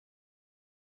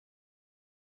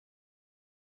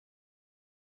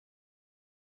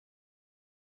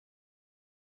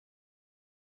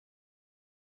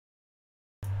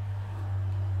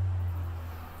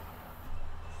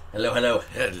Hello, hello.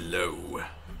 Hello.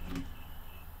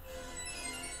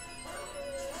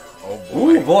 Oh boy.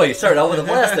 Ooh, boy, you started out with a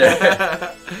blast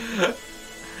there.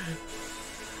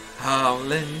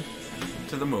 Howling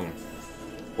to the moon.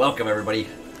 Welcome, everybody.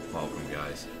 Welcome,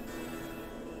 guys.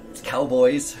 It's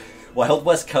Cowboys. Wild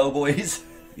West Cowboys.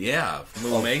 Yeah,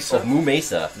 Moo Mesa. Of Moo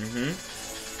Mesa.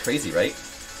 Mm-hmm. Crazy, right?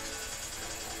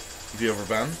 Have you ever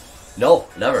been? No,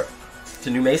 never. To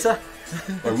New Mesa?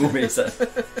 Or Moo Mesa?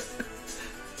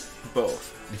 Both.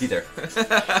 Either.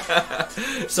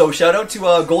 So, shout out to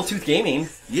Goldtooth Gaming.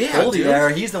 Yeah, Goldie dude. there.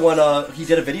 He's the one, he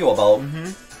did a video about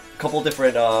a couple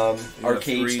different three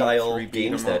arcade-style beat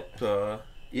games 'em that... up,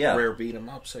 yeah. Rare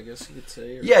beat-em-ups, I guess you could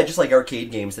say. Or... Yeah, just like arcade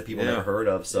games that people Yeah. never heard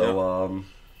of. So,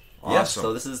 yeah, Awesome.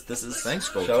 so this is Thanks,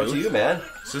 shout out Goldtooth. to you, man.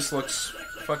 This looks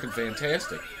fucking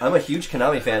fantastic. I'm a huge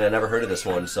Konami fan. I never heard of this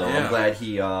one, so Yeah. I'm glad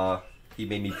he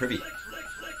made me privy.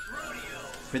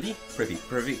 Privy?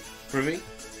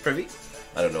 Privy.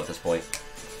 I don't know at this point.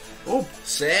 Oh,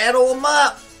 saddle him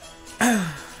up.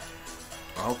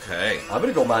 Okay. I'm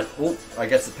gonna go Oh, I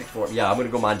guess the pick for it. Yeah, I'm gonna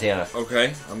go Montana.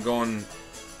 Okay, I'm going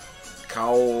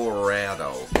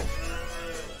Colorado.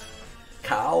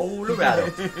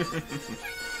 Colorado.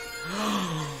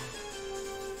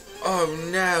 Oh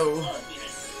no.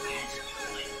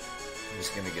 He's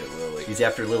gonna get Lily. He's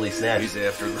after Lily Snatch. He's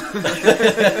after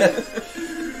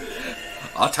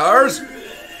Ottars?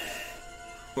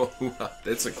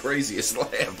 That's the craziest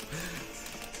laugh.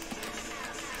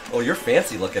 Oh, you're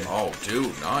fancy looking. Oh,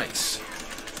 dude, nice.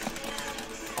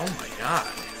 Oh my god.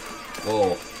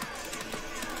 Whoa.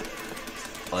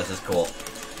 Oh, this is cool.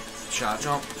 Shot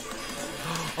jump.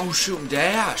 Oh, shoot and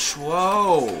dash.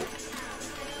 Whoa.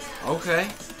 Okay.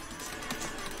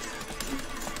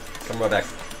 Come right back.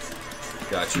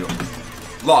 Got you.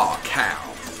 Law cow.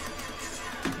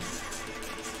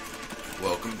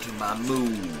 Welcome to my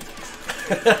moo.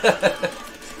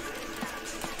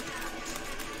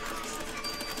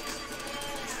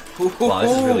 Wow,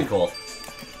 this is really cool.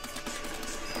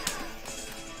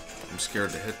 I'm scared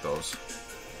to hit those.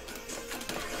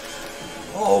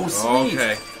 Oh, sweet.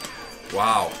 Okay.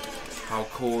 Wow. How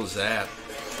cool is that?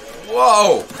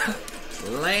 Whoa!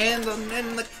 Landing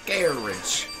in the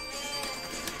carriage.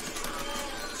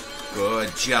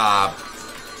 Good job.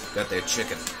 Got that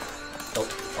chicken. Oh,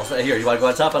 I'll say here. You want to go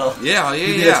on top? And I'll You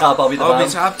be the top. I'll be the bottom.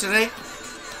 be top today.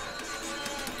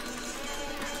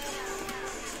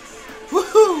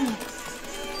 Woohoo!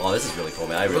 Oh, this is really cool,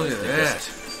 man. I really Look at think that.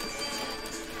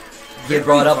 this. They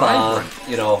brought up, vibrant.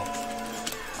 you know,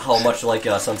 how much like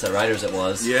Sunset Riders it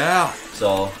was. Yeah.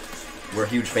 So, we're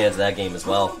huge fans of that game as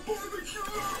well.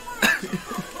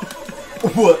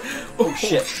 What? Oh,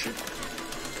 shit.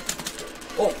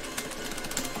 Oh.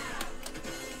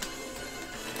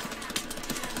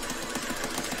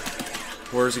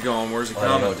 Where's he going? Where's he I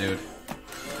don't coming? know, dude.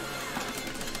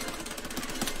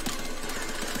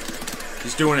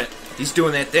 He's doing it. He's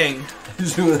doing that thing.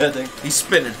 He's doing that thing. He's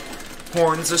spinning.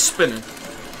 Horns are spinning.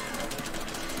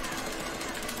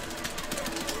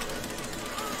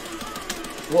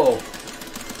 Whoa.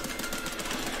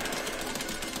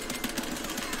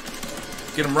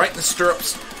 Get him right in the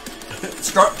stirrups.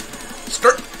 Start.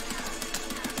 Stirrup.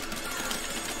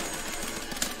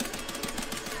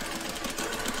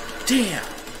 Damn.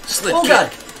 Slip Oh, kick.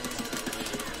 God.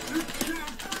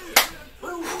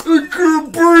 I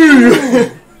can't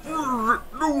breathe.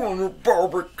 Doing a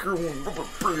barbecue with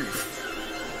a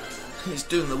beef. He's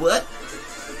doing the what?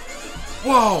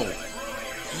 Whoa!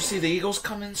 Did you see the eagles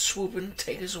come in, swooping,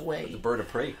 take us away? The bird of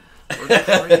prey. Bird of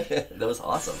prey. That was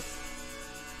awesome.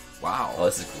 Wow. Oh,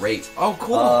 this is great. Oh,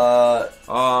 cool.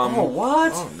 Oh,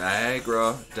 what? Oh,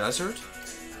 Niagara Desert.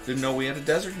 Didn't know we had a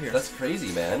desert here. That's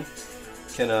crazy, man.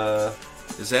 Can,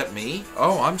 Is that me?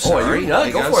 Oh, I'm sorry.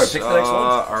 No, go for it. Pick the next one.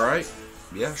 All right.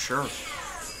 Yeah, sure.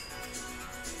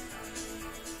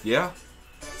 Yeah.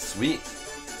 Sweet.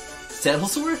 Saddle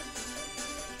sword?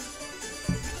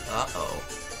 Uh-oh.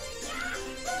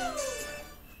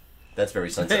 That's very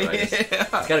Sunset Riders. Yeah.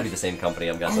 It's gotta be the same company,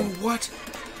 I'm Oh, guessing. what?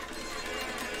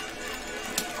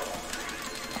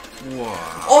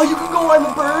 Wow. Oh, you can go on the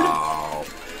bird?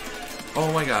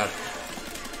 Oh my god.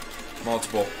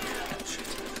 Multiple.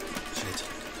 Shit.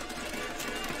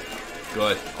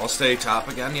 Good. I'll stay top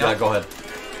again, Yeah, go ahead.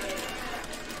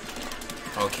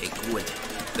 Okay, good.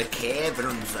 The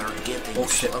caverns are getting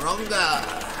shit. stronger.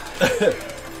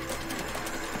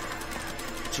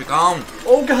 Check on.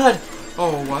 Oh, God!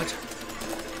 Oh, what?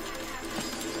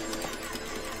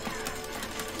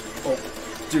 Oh,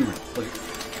 dude, look.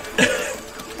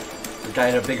 The guy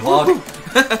in a big hog.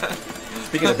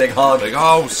 Speaking of big hog. Big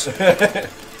house.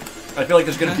 I feel like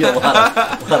there's gonna be a lot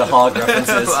of hog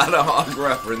references. A lot of hog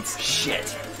reference.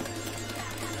 Shit.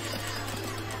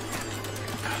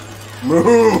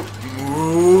 Move!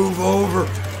 Move over.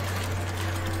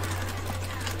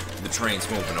 The train's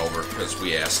moving over because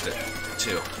we asked it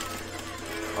too.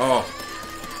 Oh.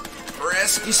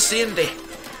 Rescue Cindy.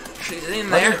 She's in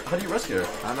there. How do you rescue her?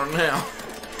 I don't know.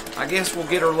 I guess we'll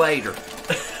get her later.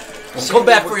 We'll come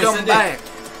back for you, come Cindy. back.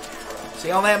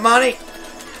 See all that money?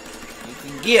 You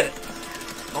can get it.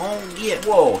 Go on, get it.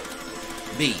 Whoa.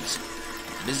 Bees.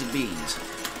 Busy bees.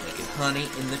 Making honey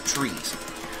in the trees.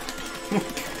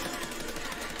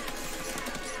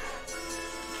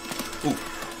 Ooh.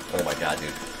 Oh my god,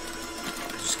 dude.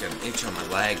 Just got an itch on my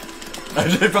leg.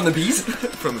 From the bees?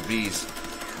 From the bees.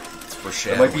 It's for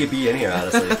There might be a bee in here,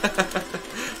 honestly.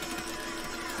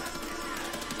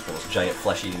 Those giant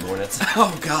flesh-eating hornets.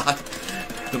 Oh god.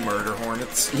 The murder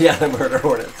hornets. Yeah, the murder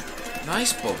hornets.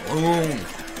 Nice balloon.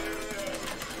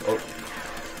 Oh.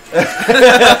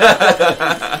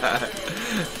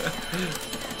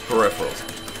 Peripherals.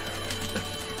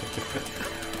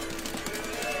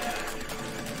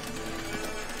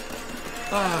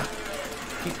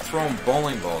 Keep throwing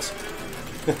bowling balls.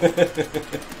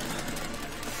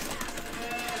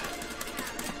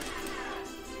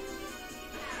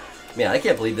 Man, I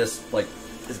can't believe this, like,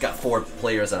 it's got 4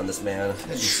 players on this, man.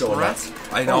 That'd be so nuts.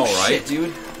 I know, oh, right? Shit,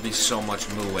 dude. There'd be so much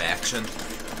Moo action.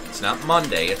 It's not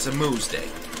Monday, it's a Moo's Day.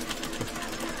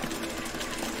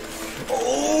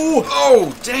 Oh!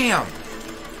 Oh, damn!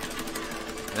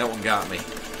 That one got me.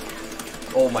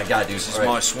 Oh my god, dude. This is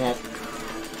my swamp.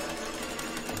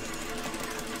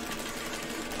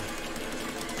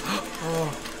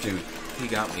 Oh, dude. He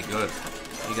got me good.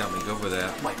 He got me good with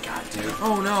that. Oh my god, dude.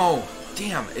 Oh no!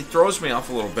 Damn, it throws me off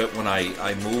a little bit when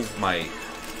I move my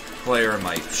player and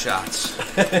my shots.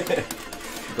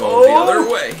 Go the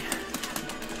other way.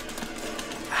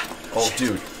 Oh,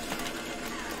 dude.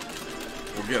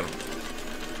 We'll get him.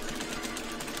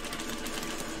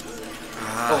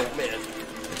 Oh, man.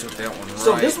 I took that one right.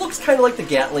 So this looks kind of like the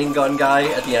Gatling gun guy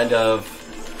at the end of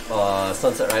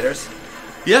Sunset Riders.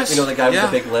 Yes. You know the guy with the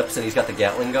big lips and he's got the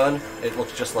Gatling gun? It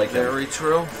looks just like him. Very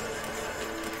true.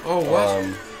 Oh, what?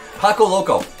 Paco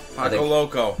Loco. Paco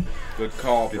Loco. Good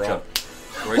call, bro. Good job.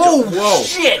 Oh, whoa.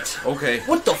 Shit! Okay.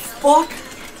 What the fuck?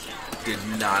 Did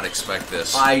not expect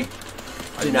this. I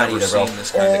did not either, bro.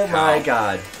 This kind of cow. Oh my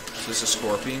god. Is this a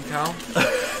scorpion cow?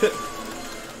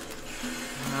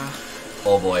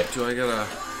 Oh boy. Do I gotta...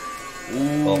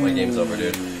 Ooh. Oh, my game's over,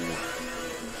 dude.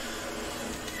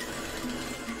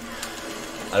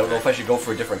 I don't know if I should go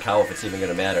for a different cow if it's even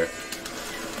gonna matter.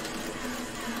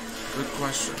 Good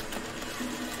question.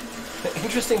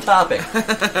 Interesting topic.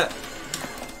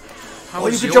 How you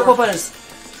is can jump up on his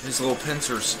little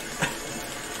pincers.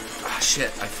 Ah, shit!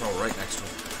 I fell right next to him.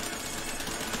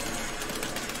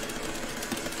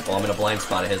 Oh, I'm in a blind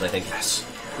spot of his, I think. Yes.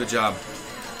 Good job.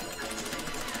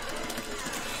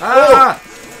 Ah!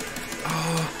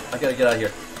 Oh! I gotta get out of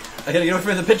here. I gotta get away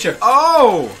from the picture.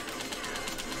 Oh!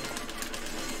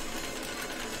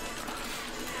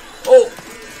 Oh!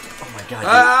 Oh my god, dude.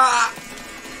 Ah!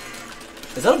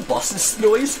 Is that a bus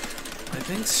noise? I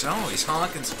think so. He's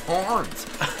honking some horns.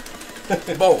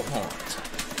 Both horns.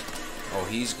 Oh,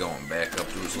 he's going back up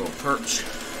to his little perch.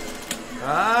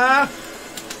 Ah!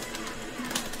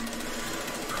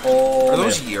 Oh, are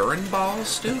those urine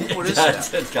balls, dude? What is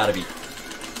that? It's gotta be.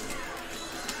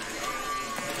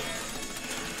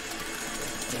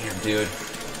 Damn, dude.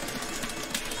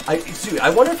 Dude,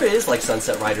 I wonder if it is like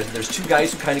Sunset Riders. There's 2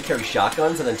 guys who kind of carry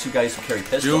shotguns and then 2 guys who carry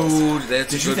pistols. Dude,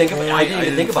 that's Did a you good think? point. I didn't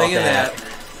even think about that.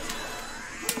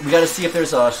 We gotta see if there's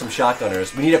some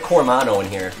shotgunners. We need a Cormano in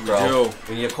here, bro.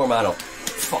 We need a Cormano.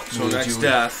 Fuck so me, next dude.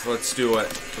 death, let's do it.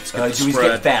 Let's get the Dewey's spread.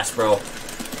 getting fast, bro.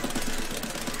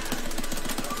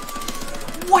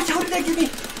 What? How did that get me?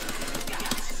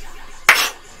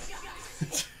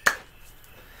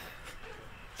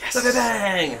 Yes.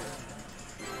 Bang!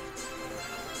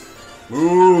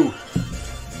 Ooh.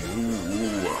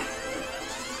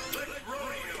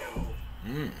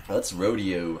 That's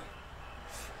rodeo.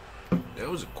 That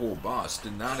was a cool boss.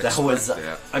 Did not That expect was.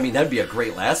 that. I mean, that'd be a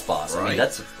great last boss. Right. I mean,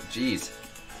 that's. Jeez.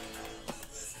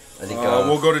 I think.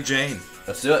 We'll go to Jane.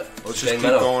 Let's do it. Let's Jane just keep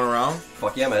Meadow. going around.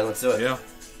 Fuck yeah, man. Let's do it. Yeah.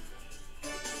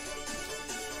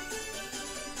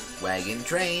 Wagon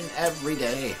train every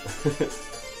day.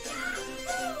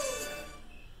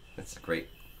 That's great.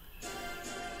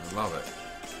 I love it.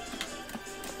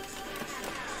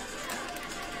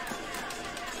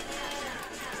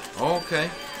 Okay.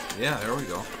 Yeah, there we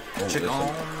go. Oh, Chicken.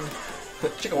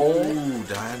 Chicken. Ooh,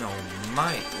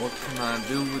 dynamite. What can I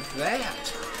do with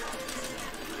that?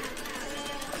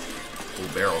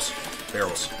 Oh, barrels.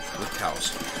 Barrels with cows.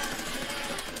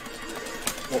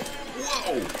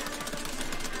 Whoa!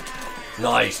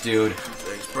 Nice, dude.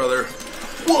 Thanks, brother.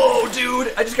 Whoa,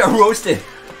 dude! I just got roasted.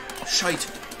 Shite.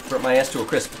 Burnt my ass to a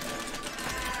crisp.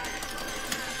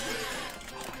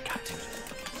 Oh my god, dude.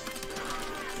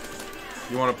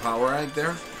 You want a power egg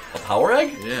there? A power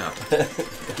egg? Yeah.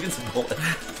 It's a bullet.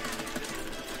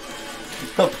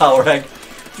 A power egg.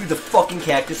 Dude, the fucking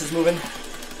cactus is moving.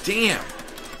 Damn.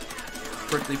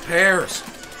 Prickly pears.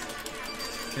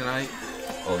 Can I?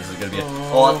 Oh, this is gonna be it.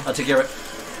 Oh, I'll take care of it.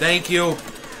 Thank you.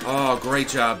 Oh, great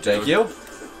job, dude. Thank you.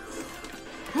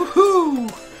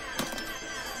 Woohoo!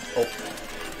 Oh.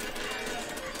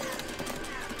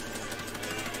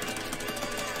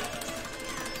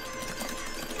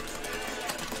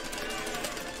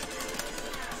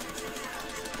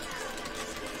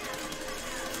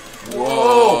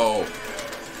 Whoa!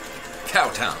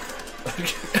 Cowtown.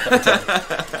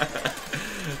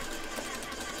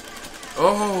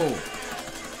 Oh!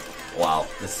 Wow,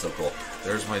 this is so cool.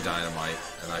 There's my dynamite,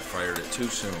 and I fired it too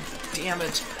soon. Damn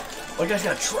it! Oh, you guys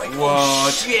got a trike. What? Oh,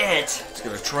 shit! It's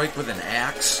gonna trike with an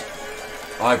axe.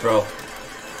 Alright, bro.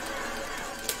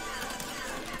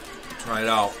 Try it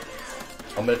out.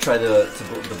 I'm gonna try the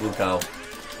blue cow.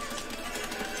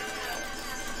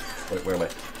 Wait, where am I?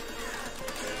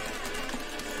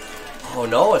 Oh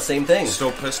no, same thing.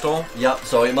 Still pistol? Yep,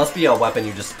 so it must be a weapon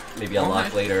you just maybe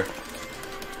unlock later.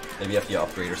 Maybe after you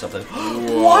upgrade or something.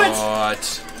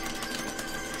 What?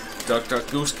 Duck, duck,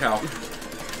 goose, cow.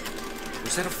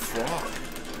 Was that a frog?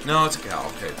 No, it's a cow.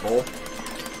 Okay, bull.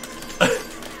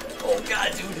 Oh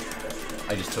god, dude.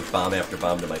 I just took bomb after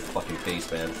bomb to my fucking face,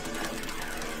 man.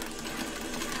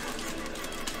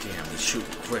 Damn, he's shooting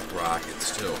quick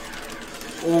rockets, too.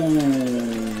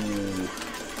 Ooh.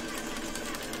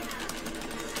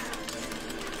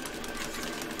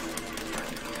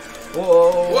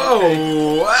 Whoa! Whoa!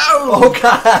 Okay. Wow! Oh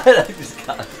god! I just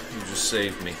got. You just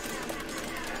saved me.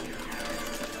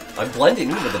 I'm blending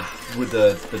in with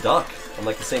the duck. I'm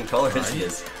like the same color as he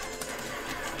is.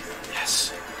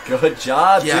 Yes. Good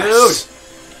job, Yes.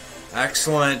 dude.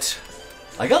 Excellent.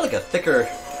 I got like a thicker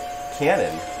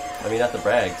cannon. I mean, not the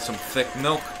brag. Some thick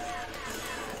milk.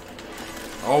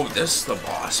 Oh, this is the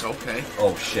boss. Okay.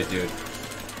 Oh shit, dude.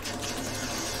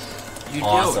 You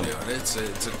Awesome. do, dude. It's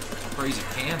a crazy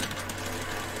cannon.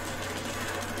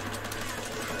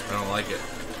 I don't like it.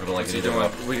 I don't like What's it he either.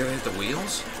 doing? Bro. We gotta hit the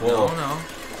wheels? Whoa. No.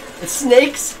 It's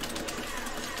snakes.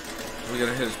 We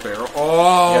gotta hit his barrel.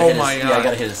 Oh my god. Yeah, I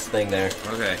gotta hit his thing there.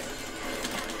 Okay.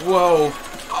 Whoa.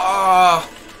 Ah.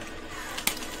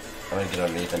 I'm gonna get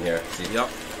underneath him here. See. Yep.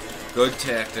 Good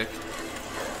tactic.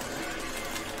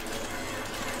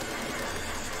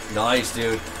 Nice,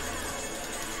 dude.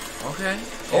 Okay.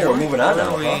 Oh, we're moving on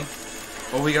now, we... huh?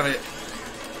 Oh, we gotta...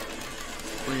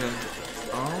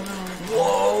 Oh, no.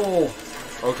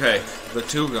 Whoa! Okay. The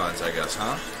two guns, I guess,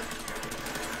 huh?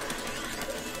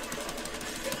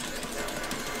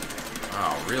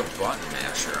 Oh, real button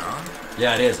masher, huh?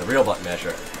 Yeah, it is. A real button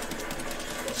masher.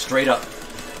 Straight up.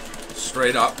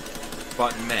 Straight up.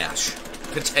 Button mash.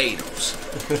 Potatoes.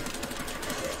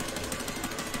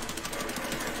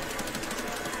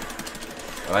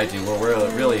 Alright, dude. We're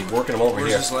really working them over Where's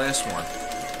here. this last one?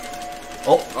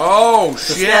 Oh! Oh, It's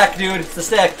the shit! stack, dude. It's the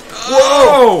stack.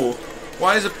 Whoa!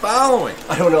 Why is it following?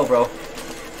 I don't know, bro. Oh,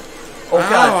 Oh,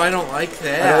 God. I don't like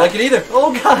that. I don't like it either.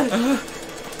 Oh, God.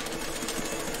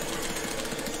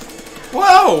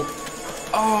 Whoa!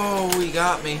 Oh, he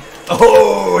got me.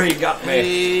 Oh, he got me.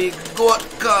 He got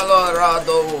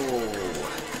Colorado.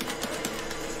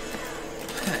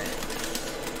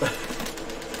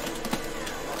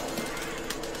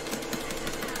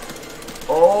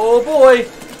 Oh, boy.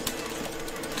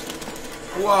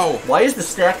 Whoa. Why is the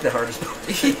stack the hardest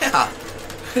part? Yeah.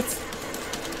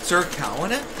 Is there a cow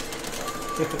in it?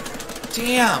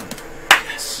 Damn.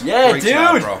 Yes. Yeah, Great dude.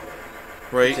 job, bro.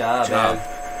 Great job, job. man.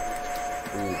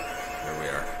 Ooh, there we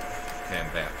are. Okay,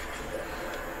 I'm back.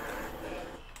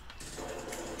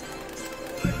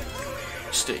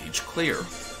 Stage clear.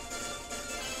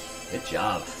 Good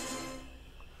job.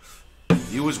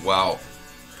 You as well.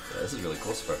 Yeah, this is really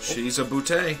cool stuff. She's a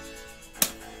boutte.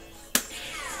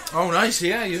 Oh, nice.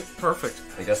 Yeah, you perfect.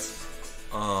 I guess.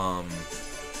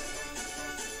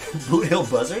 Boot Hill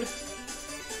Buzzard?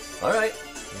 Alright.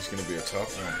 He's gonna be a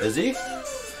tough one. Is he?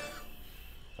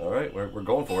 Alright, we're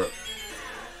going for it.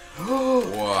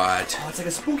 What? Oh, it's like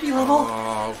a spooky level.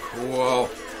 Oh, cool.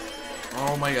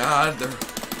 Oh my god, they're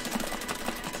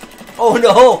Oh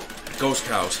no! ghost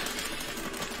cows.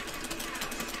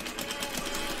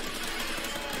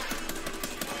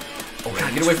 Oh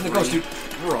god, get away from the ghost, dude.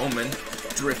 Roman,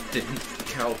 drifting,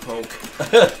 cowpoke.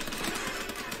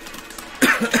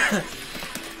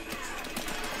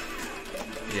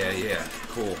 Yeah.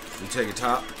 Cool. You take a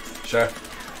top? Sure.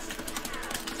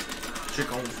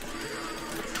 Chicken.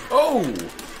 Oh!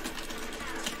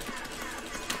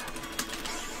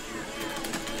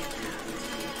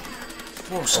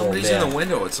 Whoa, somebody's in the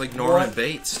window. It's like Norman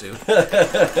Bates, dude.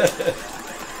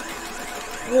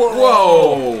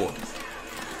 Whoa!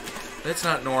 That's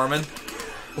not Norman.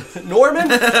 Norman?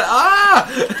 Ah!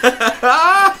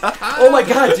 Oh my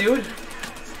god, dude.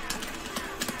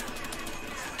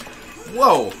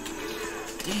 Whoa!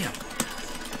 Damn.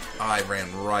 Oh, I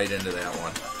ran right into that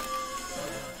one.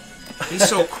 He's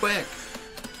so quick.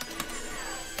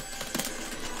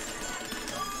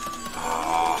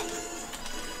 Ah.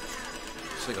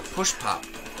 It's like a push pop.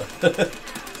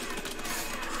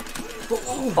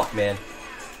 Oh, fuck, man.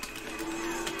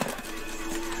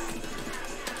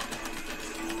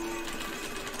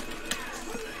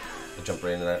 I'll jump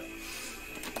right into that.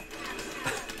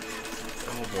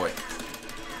 Oh boy.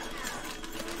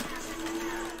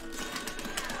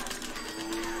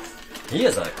 He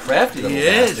is a crafty little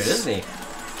bastard, isn't he?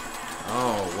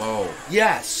 Oh, whoa.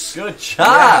 Yes! Good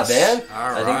job, man! All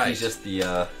I right. think he's just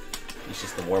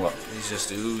the warm-up. He's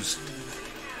just ooze.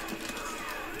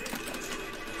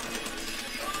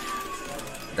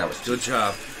 That was Good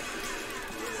job.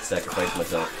 sacrifice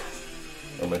myself.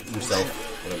 Or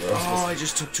myself, whatever else. Oh, I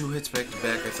just took 2 hits back to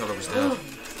back. I thought I was dead.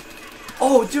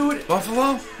 Oh, dude!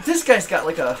 Buffalo? This guy's got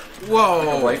like a... Whoa!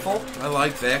 Like a rifle? I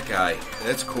like that guy.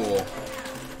 That's cool.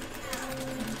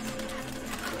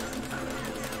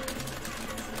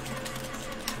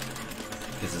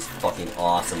 This is fucking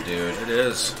awesome, dude. It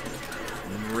is.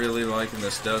 I'm really liking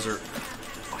this desert.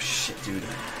 Oh, shit, dude.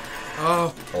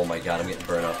 Oh. Oh my god, I'm getting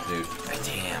burned up, dude.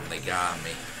 Damn, they got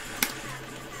me.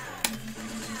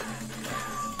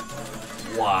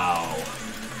 Wow.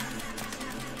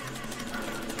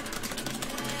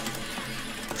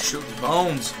 Shooting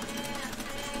bones.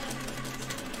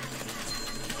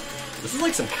 This is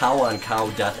like some cow-on-cow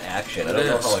death action. I don't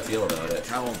know how I feel about it.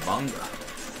 Cowabunga.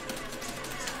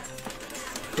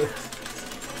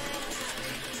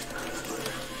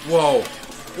 Whoa.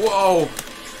 Whoa.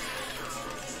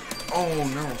 Oh,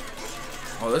 no.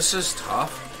 Oh, this is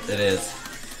tough. It is.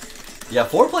 Yeah,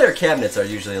 4-player cabinets are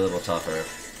usually a little tougher.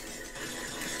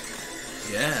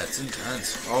 Yeah, it's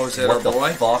intense. Oh, is that What our the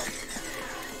boy? fuck?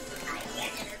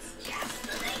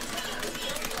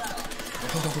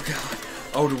 Oh, God.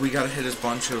 Oh, do we gotta hit his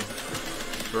bunch of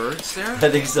birds there? I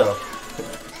think so.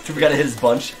 We gotta hit his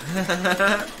bunch.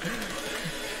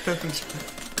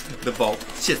 The bolt.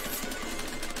 Shit.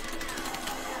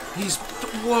 He's...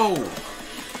 Whoa.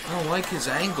 I don't like his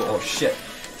angle. Oh, shit.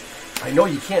 I know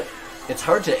you can't... It's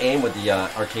hard to aim with the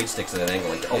arcade sticks at an angle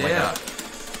like that. Oh, my god.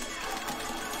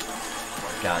 Oh,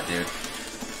 my god, dude.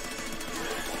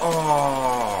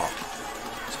 Oh.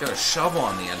 He's got a shovel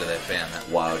on the end of that bayonet.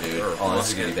 Wow, dude. Oh, this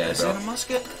is gonna be bad, bro. Is that a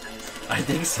musket? I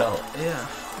think so. Yeah.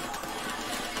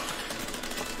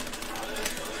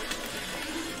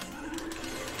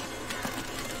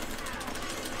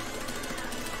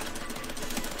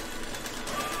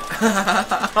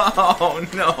 Oh,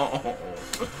 no.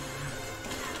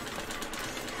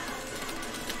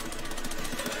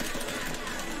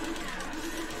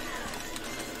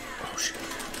 Oh, shit.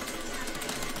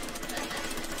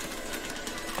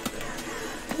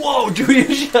 Whoa, dude,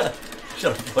 you shot a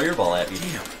fireball at me.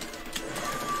 Damn.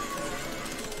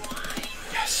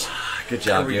 Yes. Good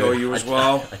job, There we dude. go, you as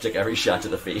well. I took every shot to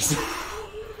the face.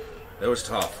 That was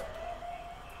tough.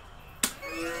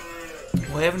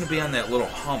 Well, having to be on that little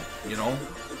hump, you know?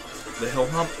 The hill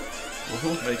hump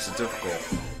makes it difficult.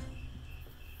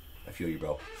 I feel you,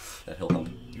 bro. That hill hump.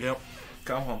 Yep.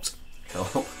 Cow humps. Cow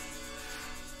hump.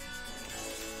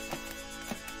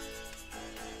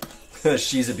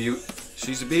 She's a beaut.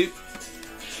 She's a beaut.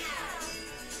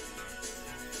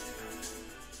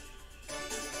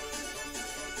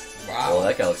 Wow. Oh,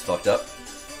 that guy looks fucked up.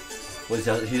 What is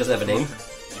that? He doesn't have a name?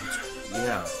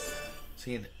 Yeah. Is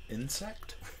he an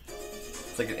insect?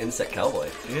 It's like an insect cowboy.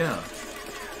 Yeah.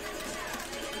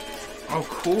 Oh,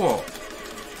 cool.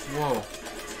 Whoa.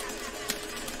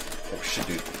 Oh, shit,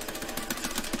 dude.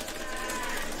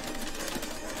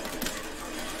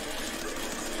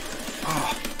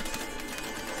 Oh.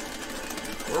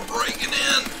 We're breaking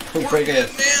in. We're breaking in.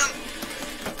 Man.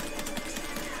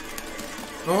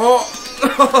 Oh.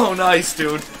 Oh, nice,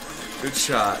 dude. Good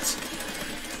shots.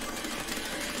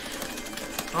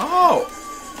 Oh.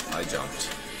 I jumped.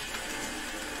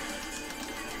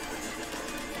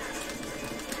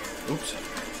 Oops.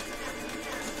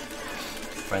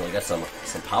 Finally got some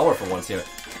power for once here.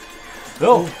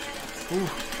 No. Ooh.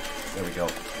 There we go.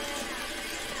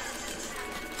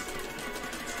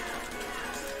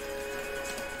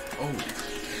 Oh.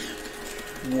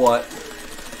 What?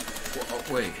 Oh,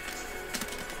 wait.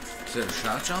 Is that a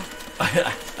shot jump?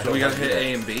 I don't we gotta know hit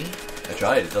A and B? I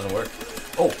tried. It doesn't work.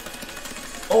 Oh.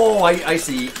 Oh, I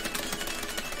see.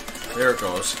 There it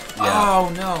goes. Yeah. Oh,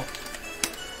 no.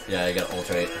 Yeah, you gotta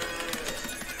alternate.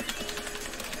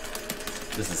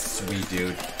 This is sweet,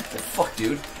 dude. Oh, fuck,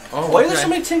 dude. Oh, why are there so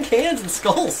many tin cans and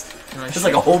skulls? It's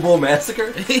like a hobo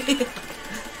massacre.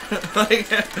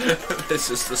 This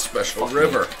is the special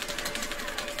river.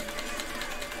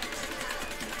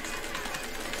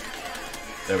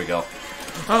 There we go.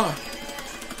 Oh.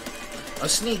 A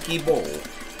sneaky bowl.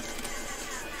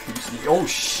 Oh,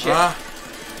 shit.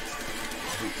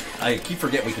 I keep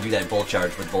forgetting we can do that bolt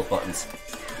charge with both buttons.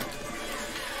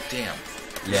 Damn.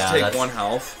 Yeah, Just take 1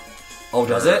 health. Oh,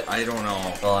 does it? I don't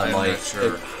know. Oh, I'm might. not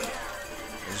sure.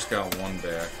 I just got 1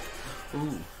 back. Ooh.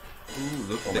 Ooh,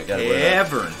 look at the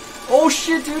cavern. Oh,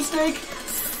 shit, dude, Snake.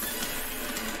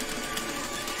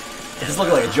 It's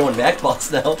looking like a Joe and Mac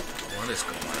boss now. What is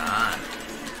going on?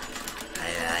 I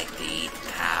like to eat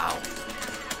cow.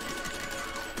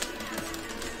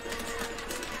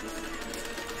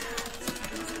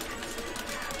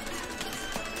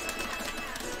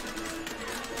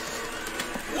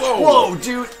 Whoa! Whoa,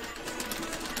 dude!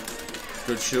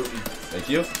 Good shooting. Thank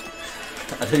you. I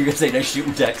thought you were gonna say nice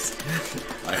shooting, Tex.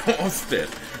 I almost did.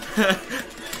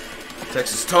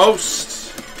 Texas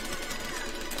toast.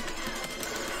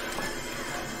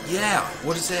 Yeah.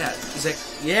 What is that? Is that?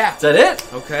 Yeah. Is that it?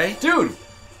 Okay. Dude!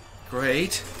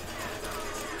 Great.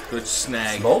 Good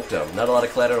snag. Smoked him. Not a lot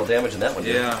of collateral damage in that one,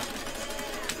 dude. Yeah.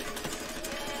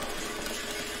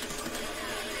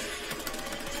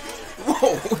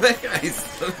 Whoa, that guy's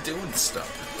doing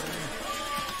stuff.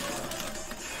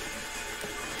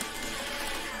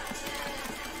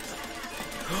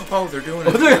 Oh, they're doing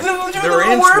it. They're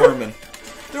inch-worming.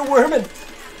 They're worming.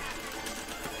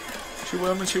 She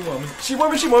worming, she worming. She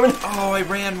worming, she worming. Oh, I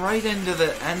ran right into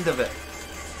the end of it.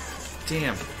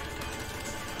 Damn.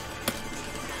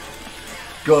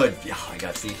 Good. Yeah, I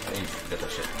got see. I need to get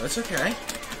that shit. That's okay.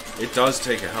 It does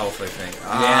take a health, I think.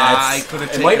 Yeah, I could have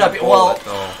taken it might not be, a bullet,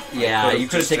 though. Yeah, you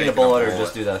could have taken a bullet or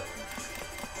just do the...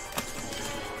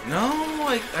 No,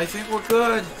 I think we're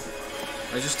good.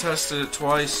 I just tested it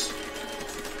twice.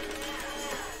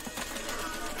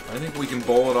 I think we can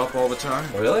bowl it up all the time.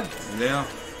 Oh, really? Yeah.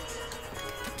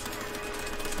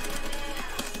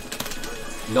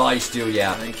 Nice, dude,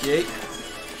 yeah. Thank you.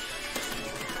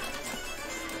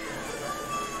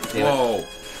 Damn Whoa. It.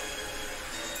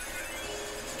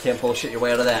 Can't bullshit your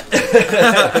way out of that.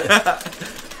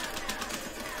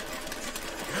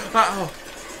 Uh-oh.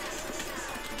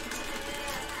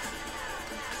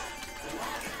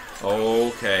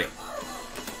 Okay.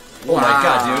 Oh my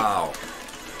god, dude.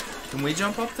 Can we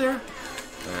jump up there?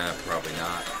 Probably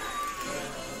not.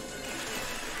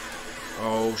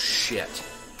 Oh, shit.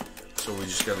 So we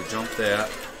just gotta jump that.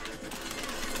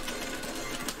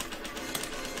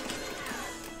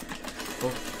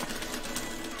 Oh.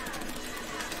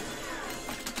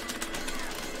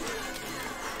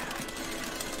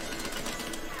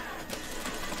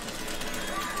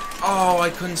 Oh, I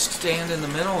couldn't stand in the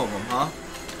middle of them, huh?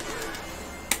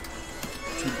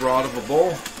 Too broad of a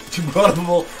bowl. Too broad of a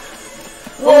bowl.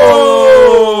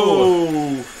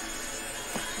 Whoa!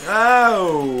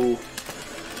 Ow!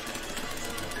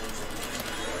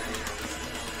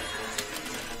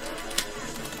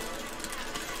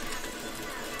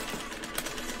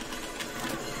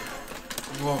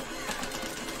 Whoa.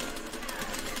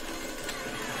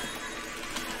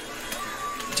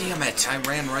 Damn it, I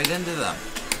ran right into them.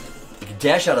 You can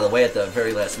dash out of the way at the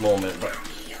very last moment, but...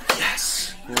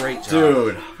 Yes! Great job.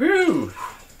 Dude. Whew.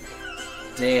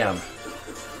 Damn.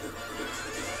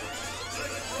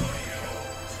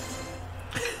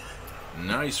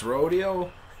 Nice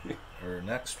rodeo. Or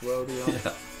next rodeo.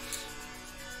 Yeah.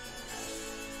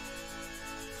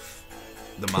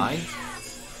 The mine?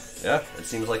 Yeah, it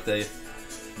seems like they...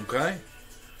 Okay.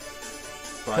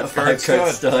 Five card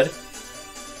stud.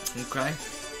 Okay.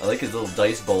 I like his little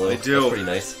dice bolo. I do. That's pretty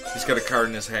nice. He's got a card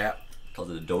in his hat. Calls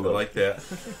it a I dodo. like that.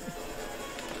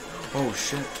 Oh,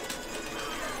 shit.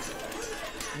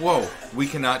 Whoa. We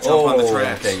cannot jump on the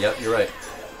tracks. Okay, yep, you're right.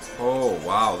 Oh,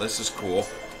 wow. This is cool.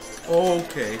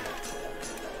 Okay.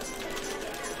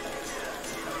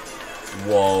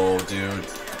 Whoa, dude.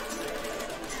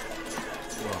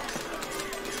 Whoa.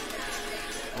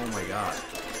 Oh, my God.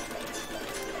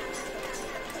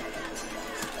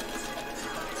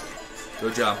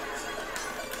 Good job.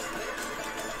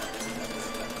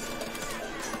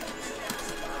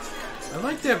 I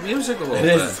like that music a little bit.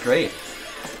 It is. It's great.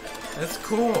 That's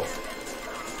cool.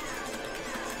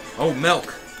 Oh,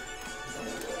 milk.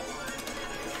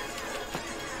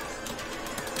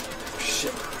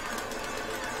 Shit.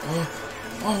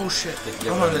 Oh shit.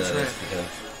 Get I'm on the track.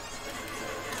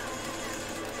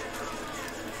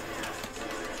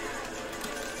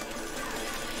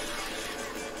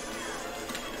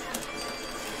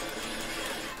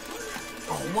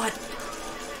 Oh, what?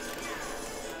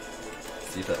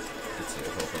 See if that gets you a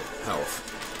little bit. Health.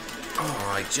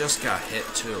 Oh, I just got hit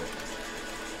too.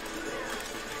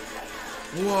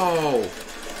 Whoa.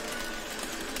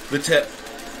 The tip.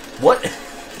 What?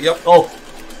 Yep. Oh.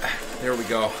 There we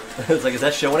go. It's like, is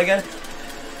that showing again?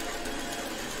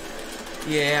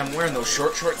 Yeah, I'm wearing those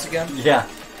short shorts again. Yeah.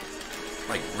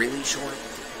 Like, really short.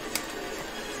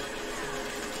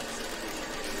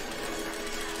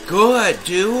 Good,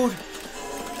 dude.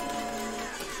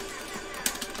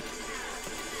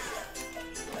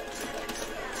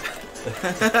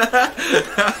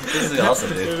 This is awesome,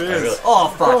 dude. It is. Really... Oh,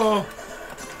 fuck. Oh.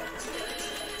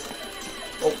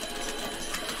 Oh.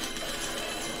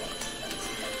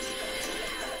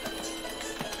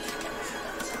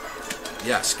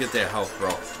 Yes, get that health,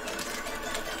 bro.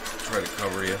 Try to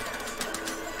cover you.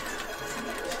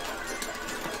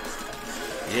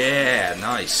 Yeah,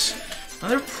 nice. Now,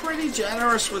 they're pretty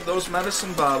generous with those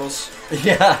medicine bottles.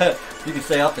 Yeah. You can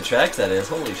stay off the tracks, that is.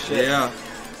 Holy shit. Yeah.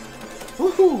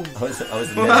 Woohoo! I was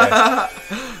in there.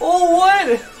 Oh,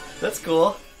 what? That's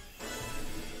cool.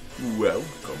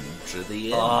 Welcome to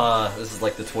the end. This is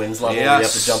like the twins level Yes. where you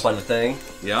have to jump on the thing.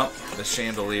 Yep, the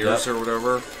chandeliers or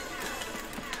whatever.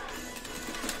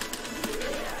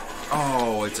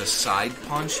 Oh, it's a side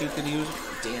punch you could use?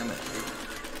 Damn it.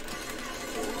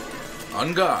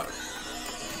 On guard.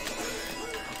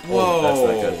 Whoa, Oh,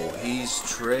 that's not good. He's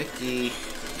tricky.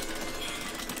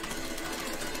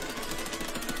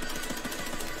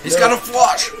 He's got a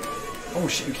flush! Oh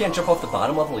shit, you can't jump off the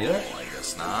bottom level either? I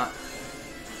guess not.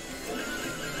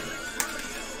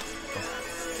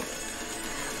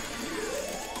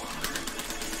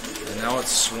 And now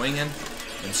it's swinging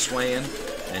and swaying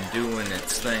and doing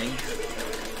its thing.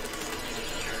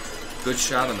 Good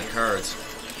shot on the cards.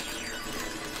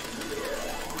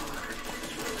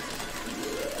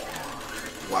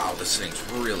 Wow, this thing's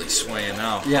really swaying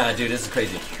now. Yeah, dude, this is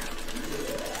crazy.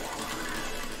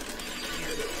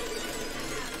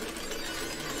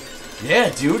 Yeah,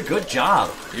 dude, good job.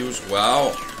 He was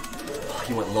well. Oh,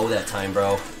 you went low that time,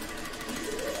 bro.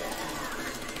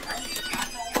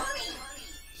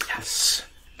 Yes.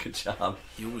 Good job.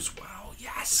 He was well.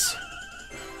 Yes.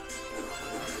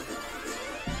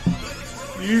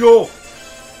 Eagle.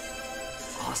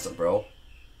 Awesome, bro.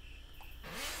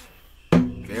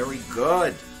 Very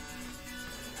good.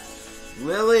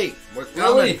 Lily, we're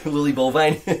coming. Lily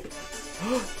Bovine.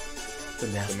 The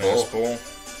mass bull. Bull.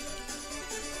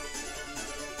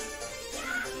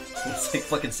 It's like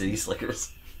fucking City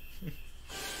Slickers.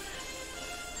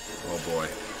 Oh boy.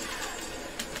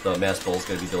 The mass bull's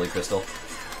gonna be Billy Crystal.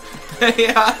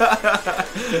 Yeah,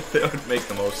 that would make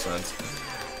the most sense.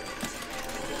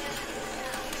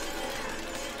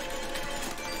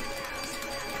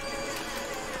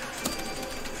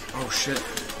 Oh shit,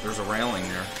 there's a railing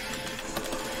there.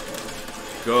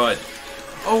 Good.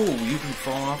 Oh, you can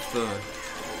fall off the...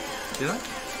 Did I?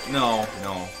 No.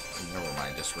 Never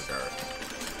mind, disregard.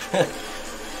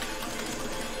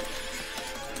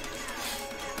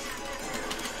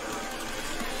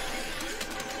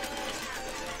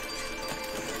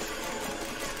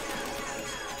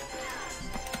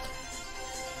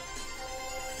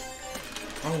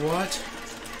 Oh, what?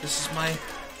 This is my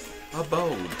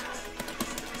abode.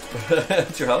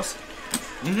 It's your house?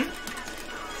 Mm-hmm.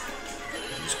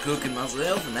 Just cooking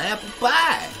myself an apple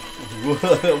pie.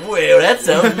 Well, that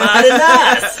sounds mighty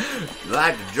nice. You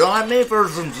like to join me for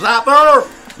some supper?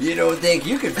 You don't think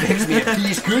you could fix me a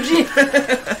piece, could you?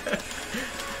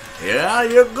 Here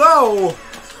you go.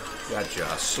 Got you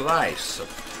a slice of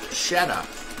cheddar.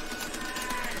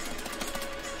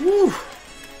 Woo.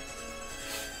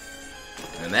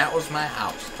 And that was my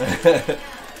house.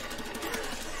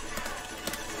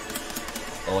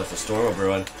 Oh, it's a storm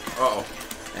brewing. Uh-oh.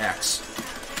 Axe.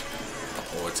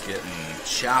 Oh, it's getting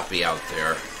choppy out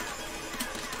there.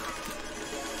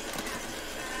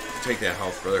 Take that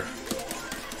health, brother.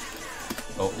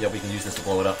 Oh, yeah, we can use this to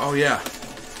blow it up. Oh, yeah.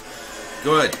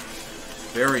 Good.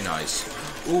 Very nice.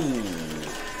 Ooh.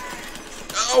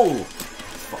 Oh!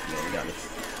 Fuck, yeah, you got me.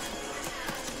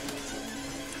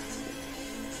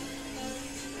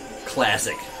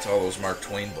 Classic. It's all those Mark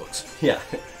Twain books. Yeah.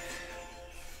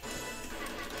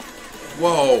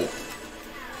 Whoa!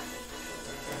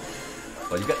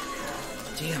 Oh, you got...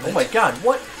 Damn it. Oh my god,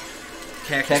 what?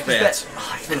 Cactus bats. Oh,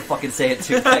 I was gonna fucking say it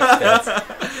too. Cactus bats.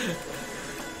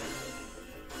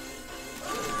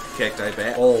 Cacti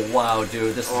bat. Oh wow,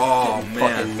 dude, this is getting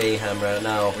fucking mayhem right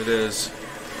now. It is.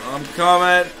 I'm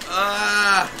coming.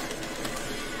 Ah!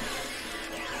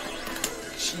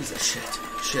 Jesus,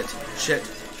 shit.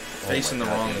 Facing the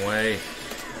wrong way.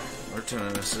 We're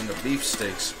turning this into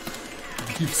beefsteaks.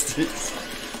 Beefsteaks.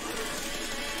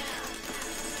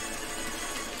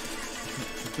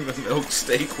 The milk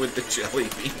steak with the jelly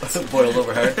beans. Boiled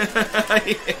over hard.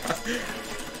 Yeah.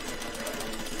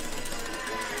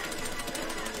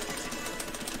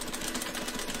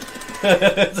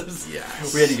 Yes.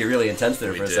 We had to get really intense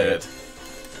there for a second.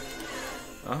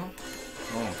 Oh,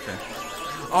 okay.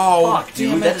 Oh, fuck,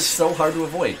 dude, that is so hard to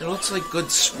avoid. It looks like good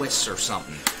Swiss or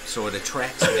something, so it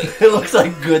attracts me. It looks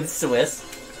like good Swiss.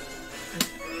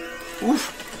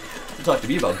 Oof. You talk to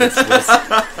me about good Swiss.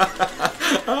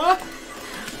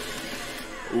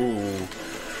 Ooh.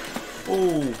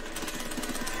 Ooh.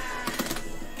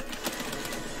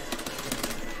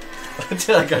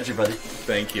 I got you, buddy.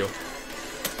 Thank you.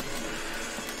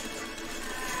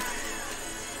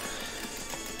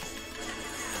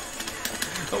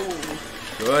 Oh,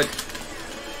 good.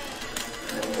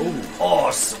 Ooh.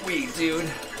 Oh, sweet, dude.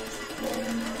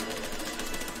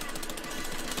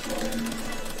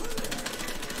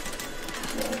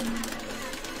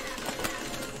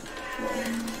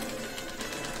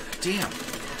 Damn.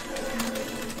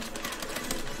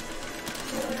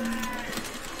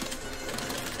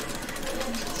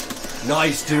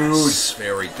 Nice, dude. Yes,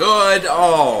 very good.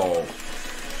 Oh.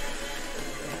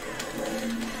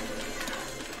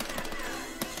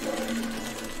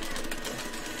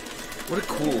 What a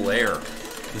cool lair.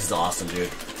 This is awesome,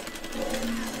 dude.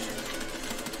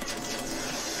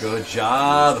 Good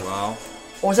job. Wow.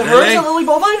 Oh, is that her? Is that Lily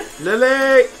Bovine?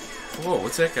 Lily! Whoa,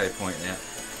 what's that guy pointing at?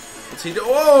 What's he do?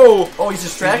 Oh! Oh, he's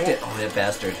distracted. Oh, that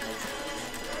bastard.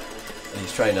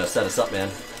 He's trying to set us up, man.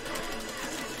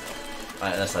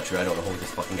 That's not true. I don't know who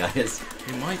this fucking guy is.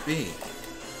 He might be.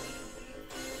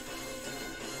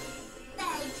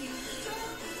 Thank you so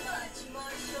much,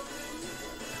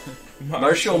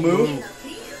 Marshall Moo?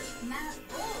 Here's my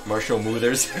boy. Marshall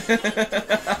Moothers.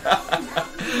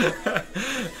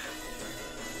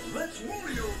 Let's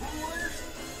rodeo,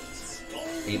 boys.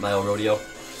 8 Mile Rodeo.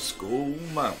 School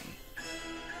Mountain.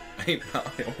 8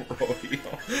 Mile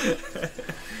Rodeo.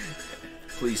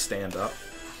 Please stand up.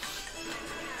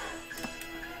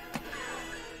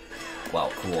 Wow,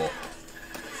 cool.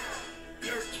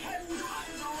 Your 10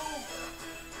 drives are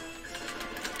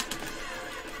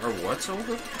over. Or what's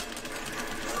over?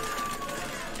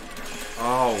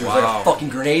 Oh, Dude, wow. like a fucking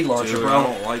grenade launcher, Dude, bro. I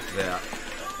don't like that.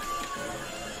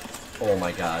 Oh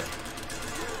my god.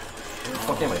 What the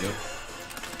fuck am I, dude?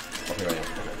 Oh, here I am.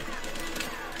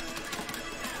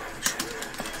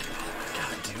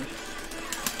 God, dude.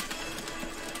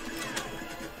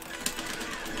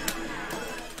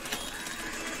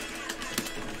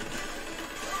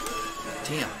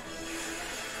 Damn.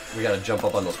 We gotta jump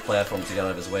up on those platforms to get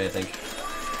out of his way, I think.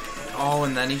 Oh,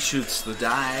 and then he shoots the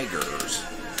daggers.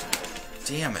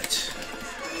 Damn it.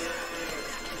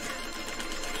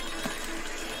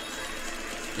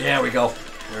 Yeah, we go.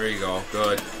 There you go.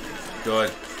 Good. Good.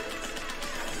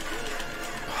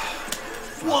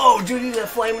 Whoa, dude, you do that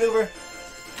flying maneuver?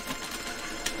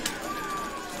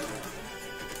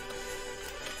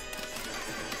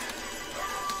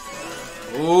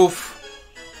 Oof.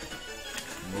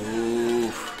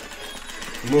 Move.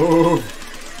 Move.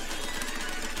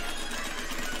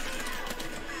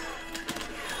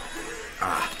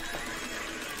 Ah.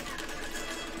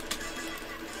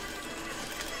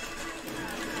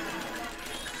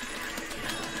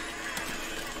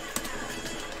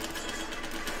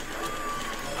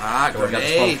 Ah, Oh, I got the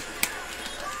grenade. spunk.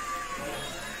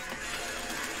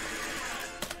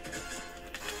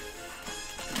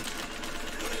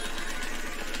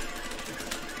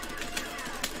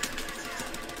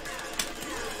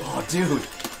 Oh, dude.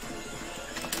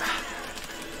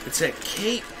 It's that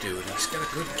cape, dude. He's got a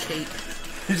good cape.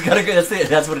 He's got a good. That's it.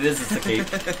 That's what it is. It's the cape.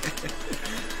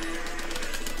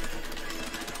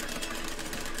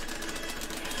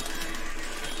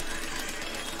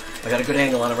 I got a good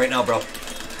angle on him right now, bro.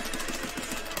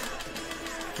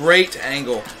 Great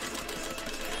angle.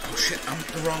 Oh shit, I'm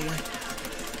the wrong way.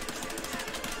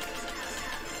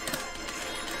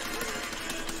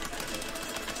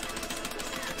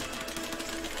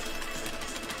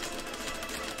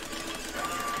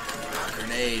 Ah,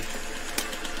 grenade.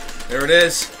 There it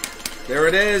is. There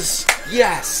it is.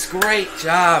 Yes, great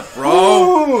job,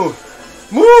 bro.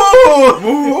 Moo!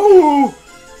 Moo!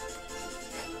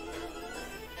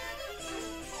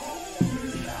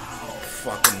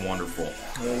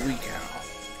 Holy cow.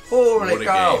 Holy What a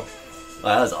cow! game.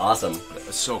 Wow, that was awesome.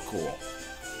 That's so cool.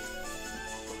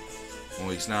 Well,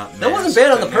 he's not. That wasn't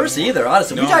bad on the purse anymore. either.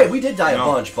 Honestly, No, we did die no.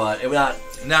 a bunch, but it was not.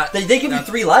 Not. They give you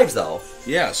 3 lives though.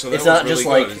 Yeah, so that It's was not really just good.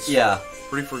 like It's yeah,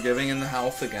 pretty forgiving in the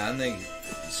health again. They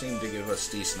seem to give us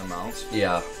decent amounts.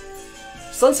 yeah.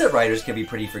 Sunset Riders can be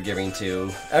pretty forgiving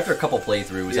too. After a couple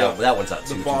playthroughs, Yeah. that one's not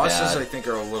too The bosses, too I bad. think,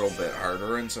 are a little bit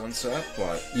harder in Sunset,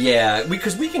 but Yeah,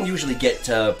 because we can usually get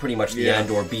to pretty much the Yeah.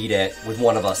 end or beat it with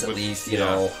one of us at With- least. You yeah.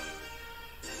 know.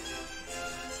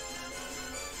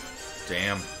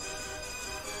 damn,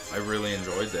 I really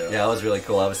enjoyed that. Yeah, that was really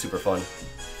cool. That was super fun.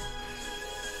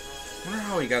 I wonder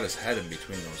how he got his head in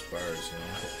between those bars.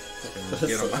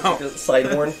 You know, get him out. Side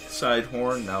horn. Side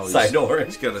horn. Now he's, Side horn.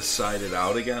 He's gonna side it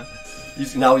out again.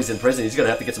 Now he's in prison. He's gonna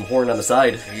have to get some horn on the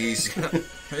side. He's gonna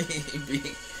he'd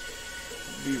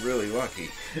be really lucky.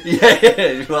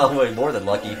 Yeah, well, way more than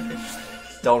lucky.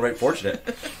 Downright fortunate.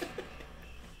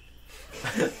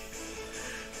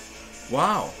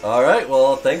 Wow. All right.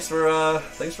 Well, thanks for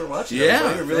watching. Yeah,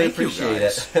 everybody. We really thank you, appreciate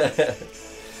guys.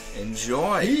 it.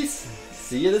 Enjoy. Peace.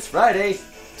 See you this Friday.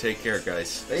 Take care,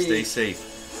 guys. Hey. Stay safe.